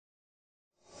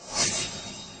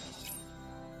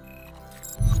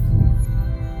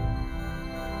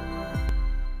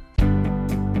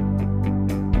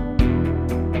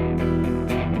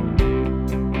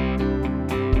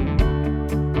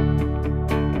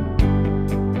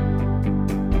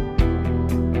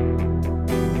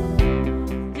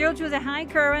Due to the high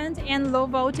current and low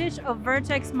voltage of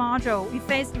Vertex module, we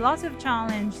face lots of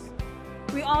challenges.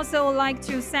 We also like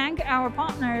to thank our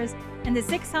partners in the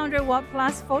 600 watt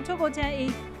plus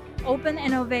photovoltaic Open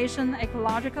Innovation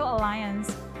Ecological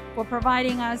Alliance for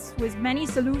providing us with many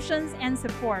solutions and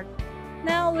support.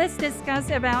 Now let's discuss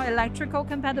about electrical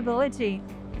compatibility.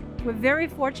 We're very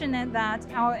fortunate that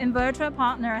our inverter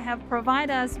partner have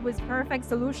provided us with perfect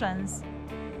solutions.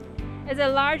 As the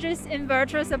largest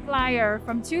inverter supplier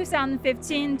from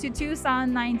 2015 to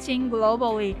 2019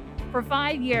 globally for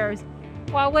 5 years,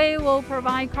 Huawei will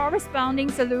provide corresponding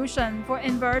solution for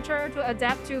inverter to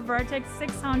adapt to Vertex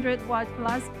 600 watt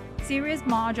plus series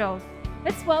modules.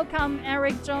 Let's welcome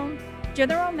Eric Zhong,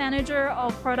 General Manager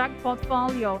of Product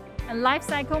Portfolio and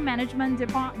Lifecycle Management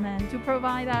Department, to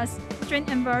provide us string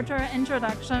inverter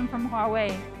introduction from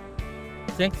Huawei.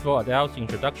 Thanks for Adele's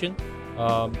introduction.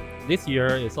 This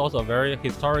year is also a very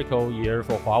historical year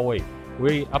for Huawei.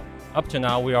 Up to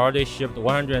now, we already shipped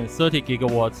 130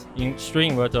 gigawatts in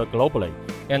string inverter globally.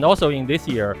 And also in this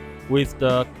year, with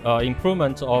the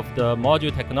improvement of the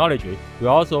module technology, we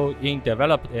also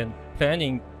developed and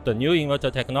planning the new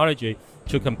inverter technology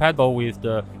to compatible with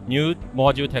the new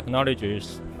module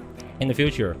technologies in the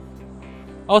future.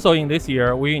 Also in this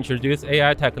year, we introduced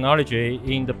AI technology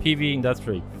in the PV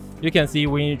industry. You can see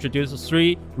we introduced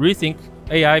 3 Resync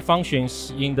AI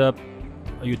functions in the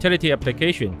utility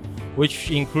application, which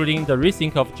including the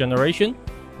resync of generation.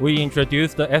 We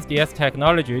introduced the SDS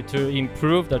technology to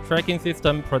improve the tracking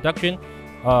system production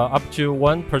up to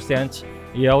 1%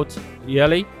 yield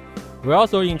yearly. We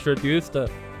also introduced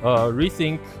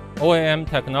resync OEM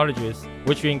technologies,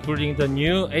 which including the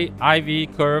new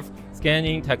IV curve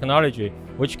scanning technology,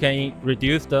 which can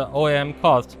reduce the OEM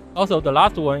cost. Also, the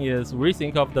last one is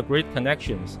resync of the grid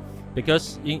connections,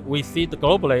 because we see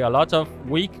globally a lot of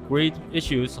weak grid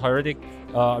issues already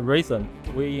risen.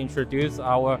 We introduce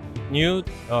our new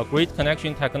grid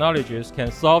connection technologies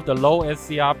can solve the low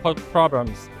SCR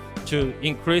problems to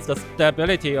increase the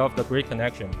stability of the grid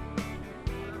connection.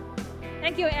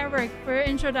 Thank you, Eric, for your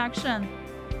introduction.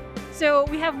 So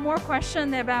we have more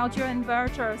questions about your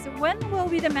inverter. So when will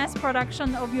be the mass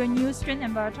production of your new string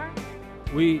inverter?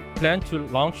 We plan to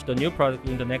launch the new product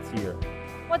in the next year.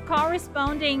 What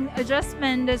corresponding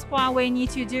adjustment does Huawei need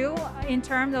to do in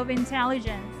terms of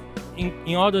intelligence?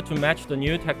 In order to match the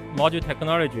new module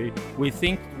technology, we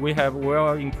think we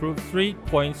will improve 3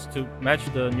 points to match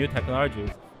the new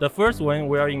technologies. The first one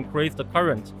will increase the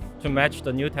current to match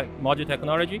the new module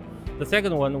technology. The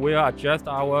second one will adjust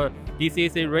our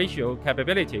DC-AC ratio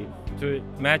capability to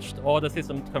match all the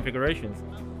system configurations.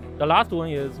 The last one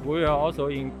is we will also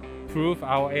improve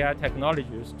our AI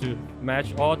technologies to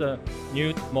match all the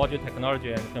new module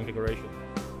technology and configuration.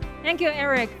 Thank you,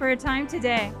 Eric, for your time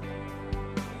today.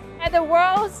 As the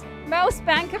world's most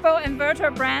bankable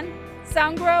inverter brand,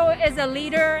 SUNGROW is a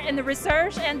leader in the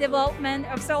research and development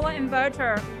of solar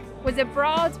inverter with a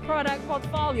broad product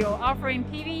portfolio offering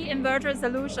PV inverter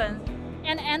solutions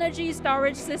and energy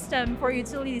storage system for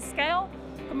utility scale,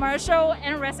 commercial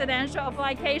and residential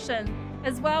applications,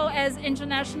 as well as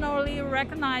internationally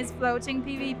recognized floating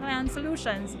PV plant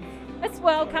solutions. Let's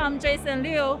welcome Jason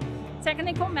Liu,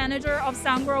 Technical Manager of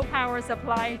SUNGROW Power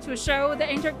Supply, to show the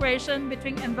integration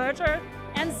between inverter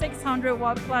and 600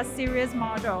 watt plus series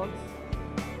modules.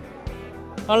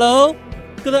 Hello,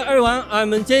 good everyone.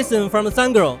 I'm Jason from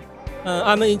SUNGROW.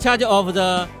 I'm in charge of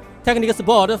the technical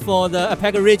support for the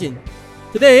APAC region.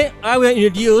 Today, I will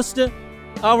introduce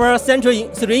our central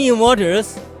string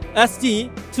inverters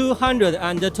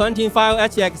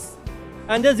SG225HX.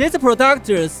 And these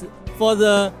products for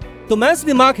the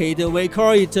domestic market, we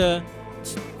call it, the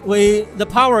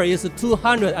power is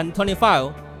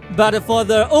 225. But for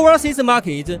the overseas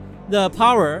market, the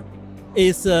power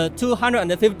is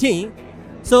 215.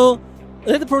 So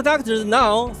this product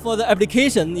now for the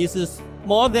application is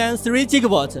more than 3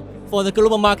 gigawatts for the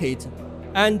global market.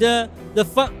 And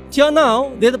till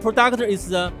now, this product is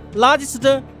the largest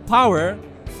power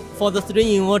for the string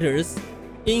inverters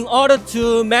in order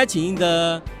to matching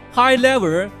the high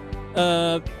level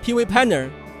PV panel.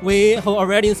 We have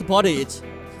already supported it.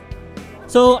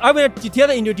 So I will detail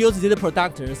introduce these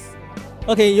products.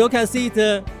 Okay, you can see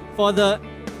it for the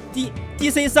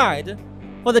DC side.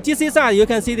 For the DC side, you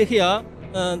can see it here.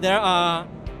 There are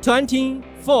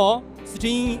 24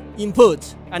 string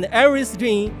input, and every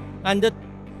string and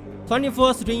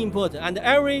 24 string input, and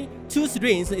every 2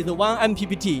 strings is 1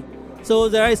 MPPT. So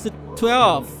there is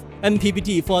 12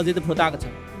 MPPT for this product.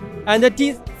 And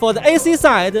for the AC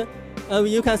side,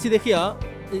 you can see it here.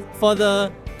 For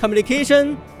the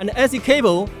communication and AC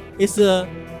cable is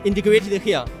integrated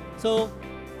here. So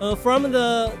from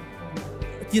the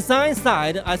design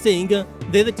side, I think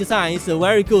this design is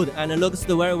very good and looks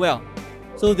very well.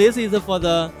 So this is for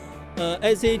the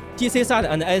DC side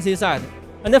and AC side.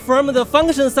 And from the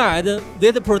function side,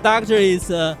 this product is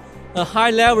a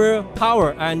high level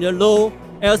power and low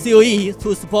LCOE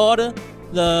to support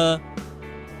the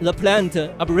plant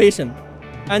operation.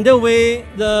 And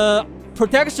the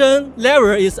protection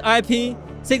level is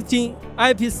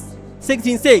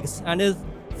IP166 and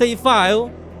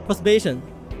C5 participation.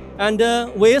 And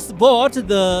we support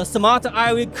the smart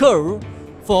IV curve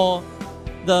for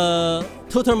the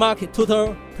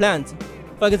total plant.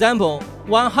 For example,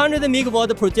 100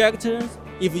 megawatt projectors,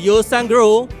 if you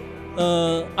SUNGROW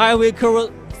IV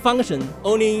curve function,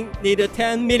 only need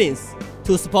 10 millions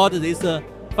to support this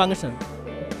function.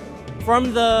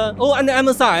 From the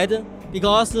O&M side,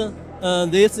 because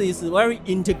this is very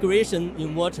integration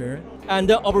inverter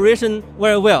and operation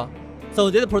very well.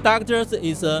 So this product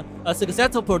is a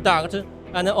successful product,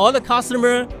 and all the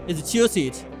customer is choose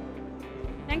it.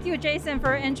 Thank you, Jason,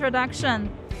 for introduction.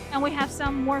 And we have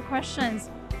some more questions.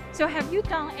 So have you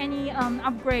done any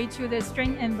upgrade to the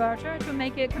string inverter to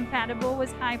make it compatible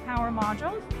with high power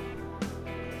modules?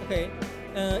 Okay,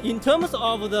 in terms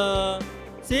of the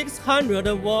 600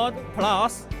 watt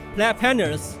plus flat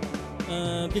panels,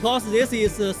 because this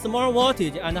is a small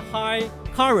voltage and high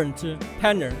current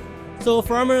panel. So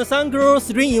from SUNGROW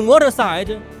string inverter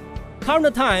side,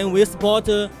 current time we support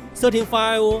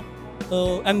 35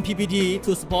 MPPT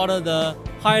to support the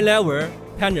high level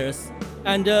panels.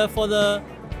 And for the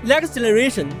next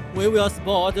generation, we will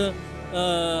support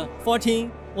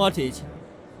 14 voltage.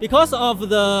 Because of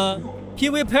the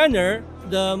PV panel,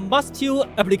 the mass 2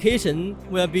 application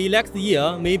will be next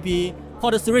year, maybe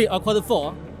Q3 or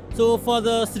Q4. So for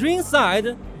the string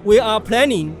side, we are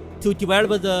planning to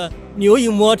develop the new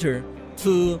inverter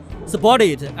to support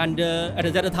it and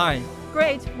at that time.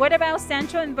 Great. What about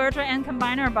central inverter and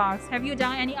combiner box? Have you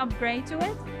done any upgrade to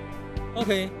it?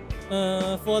 Okay.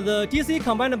 For the DC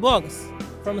combiner box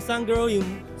from SUNGROW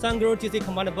DC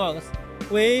combiner box,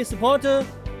 we support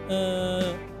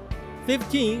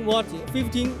 15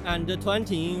 and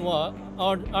 20 watt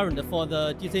current for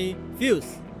the DC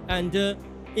fuse. And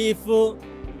if for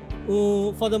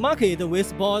the market, we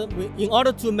support in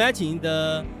order to matching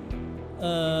the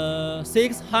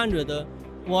 600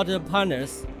 watt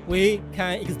panels, we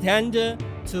can extend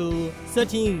to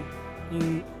 13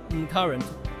 in current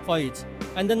for it.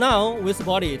 And now we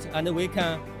support it, and we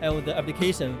can have the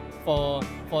application to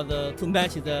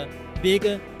match the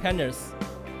big panels.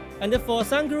 And for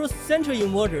SUNGROW central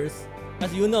inverters,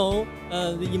 as you know,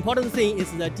 the important thing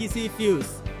is the DC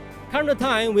fuse. Current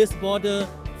time we support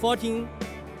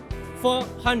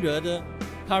 400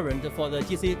 current for the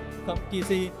DC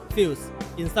fuse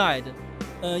inside.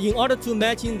 In order to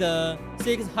matching the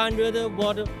 600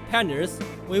 watt panels,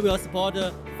 we will support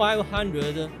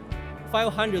 500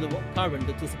 current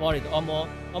to support it, or more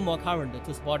current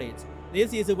to support it.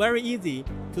 This is very easy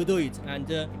to do it, and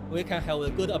we can have a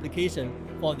good application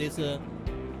for these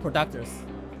products.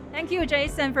 Thank you,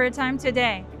 Jason, for your time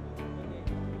today.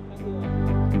 Thank you.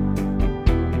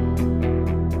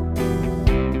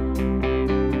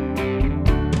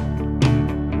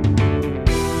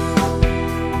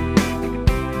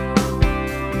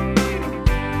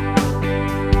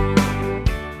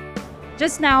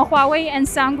 Just now, Huawei and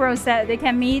SUNGROW said they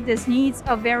can meet the needs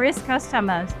of various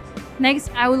customers.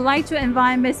 Next, I would like to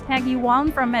invite Ms. Peggy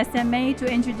Wang from SMA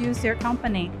to introduce your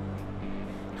company.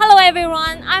 Hello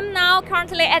everyone, I'm now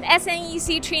currently at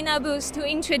SNEC China booth to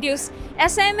introduce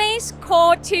SMA's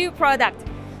Core 2 product.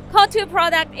 Core 2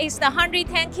 product is the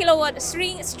 110 kilowatt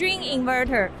string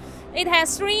inverter. It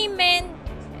has three main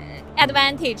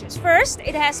advantages. First,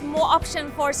 it has more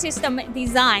option for system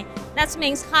design. That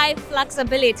means high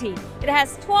flexibility. It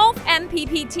has 12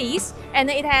 MPPTs and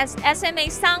it has SMA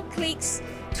SunClicks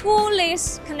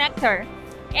toolless connector.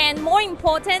 And more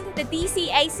important, the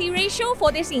DC-AC ratio for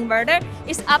this inverter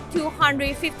is up to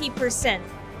 150%.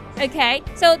 Okay,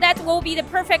 so that will be the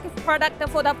perfect product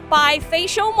for the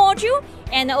bifacial module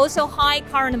and also high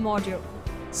current module.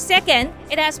 Second,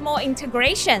 it has more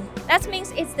integration. That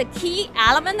means it's the key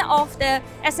element of the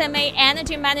SMA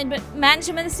energy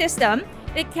management system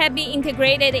that can be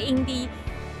integrated in the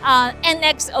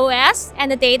NX OS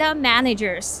and the data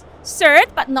managers. Third,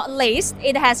 but not least,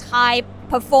 it has high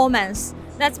performance.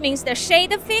 That means the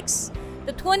shade fix,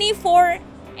 the 24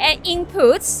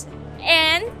 inputs,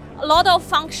 and a lot of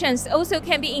functions also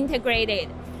can be integrated.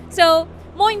 So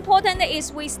more important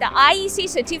is with the IEC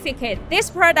certificate,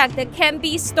 this product can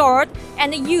be stored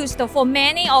and used for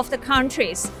many of the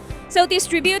countries. So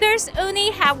distributors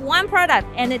only have one product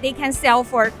and they can sell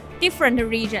for different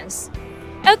regions.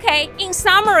 Okay, in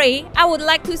summary, I would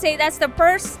like to say that's the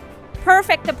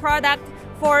perfect product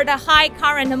for the high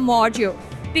current module,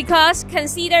 because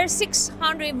consider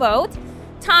 600 volt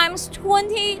times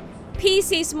 20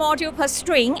 pieces module per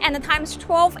string and times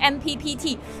 12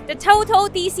 MPPT. The total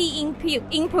DC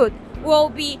input will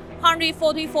be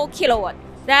 144 kilowatt.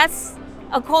 That's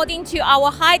according to our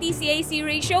high DC-AC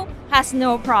ratio, has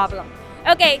no problem.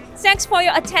 Okay, thanks for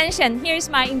your attention. Here's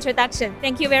my introduction.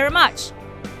 Thank you very much.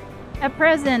 At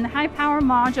present, high power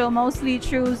module mostly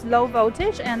choose low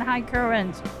voltage and high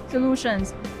current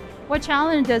solutions. What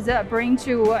challenge does it bring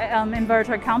to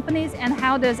inverter companies, and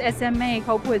how does SMA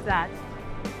cope with that?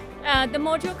 The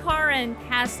module current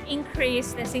has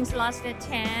increased since last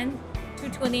 10 to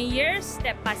 20 years,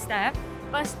 step by step.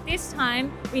 But this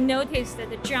time, we noticed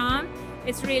that the jump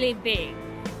is really big.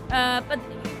 But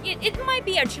it might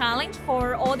be a challenge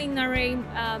for ordinary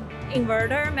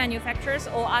inverter manufacturers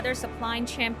or other supply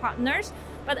chain partners.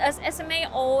 But as SMA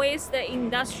always the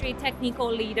industry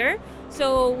technical leader,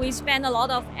 so we spend a lot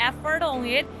of effort on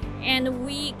it, and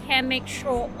we can make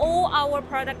sure all our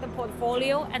product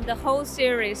portfolio and the whole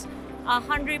series are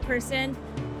 100%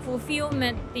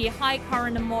 fulfillment the high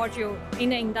current module in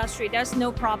the industry. There's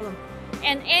no problem.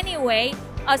 And anyway,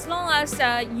 as long as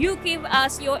you give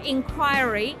us your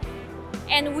inquiry,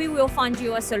 and we will find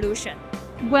you a solution.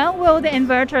 When will the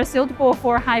inverter suitable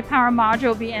for high power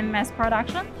module be in mass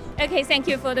production? Okay, thank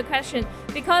you for the question.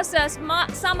 Because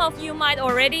some of you might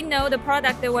already know the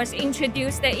product that was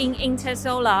introduced in Inverters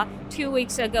Solar 2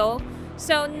 weeks ago.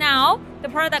 So now the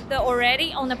product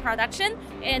already on the production,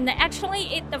 and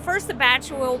actually the first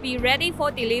batch will be ready for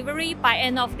delivery by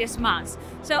end of this month.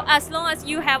 So as long as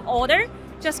you have order,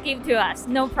 just give to us,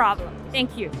 no problem.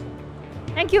 Thank you.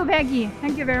 Thank you, Peggy.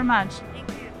 Thank you very much. Thank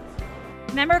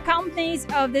you. Member companies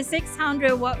of the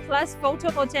 600 Watt Plus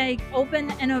Photovoltaic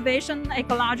Open Innovation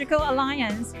Ecological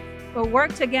Alliance will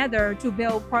work together to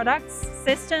build products,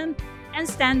 systems, and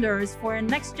standards for a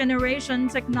next generation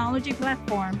technology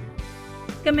platform,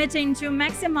 committing to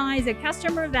maximize the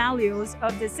customer values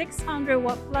of the 600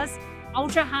 Watt Plus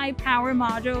ultra high power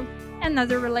module and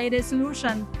other related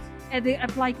solutions at the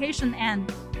application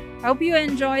end. Hope you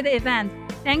enjoy the event.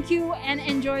 Thank you and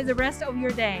enjoy the rest of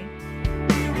your day.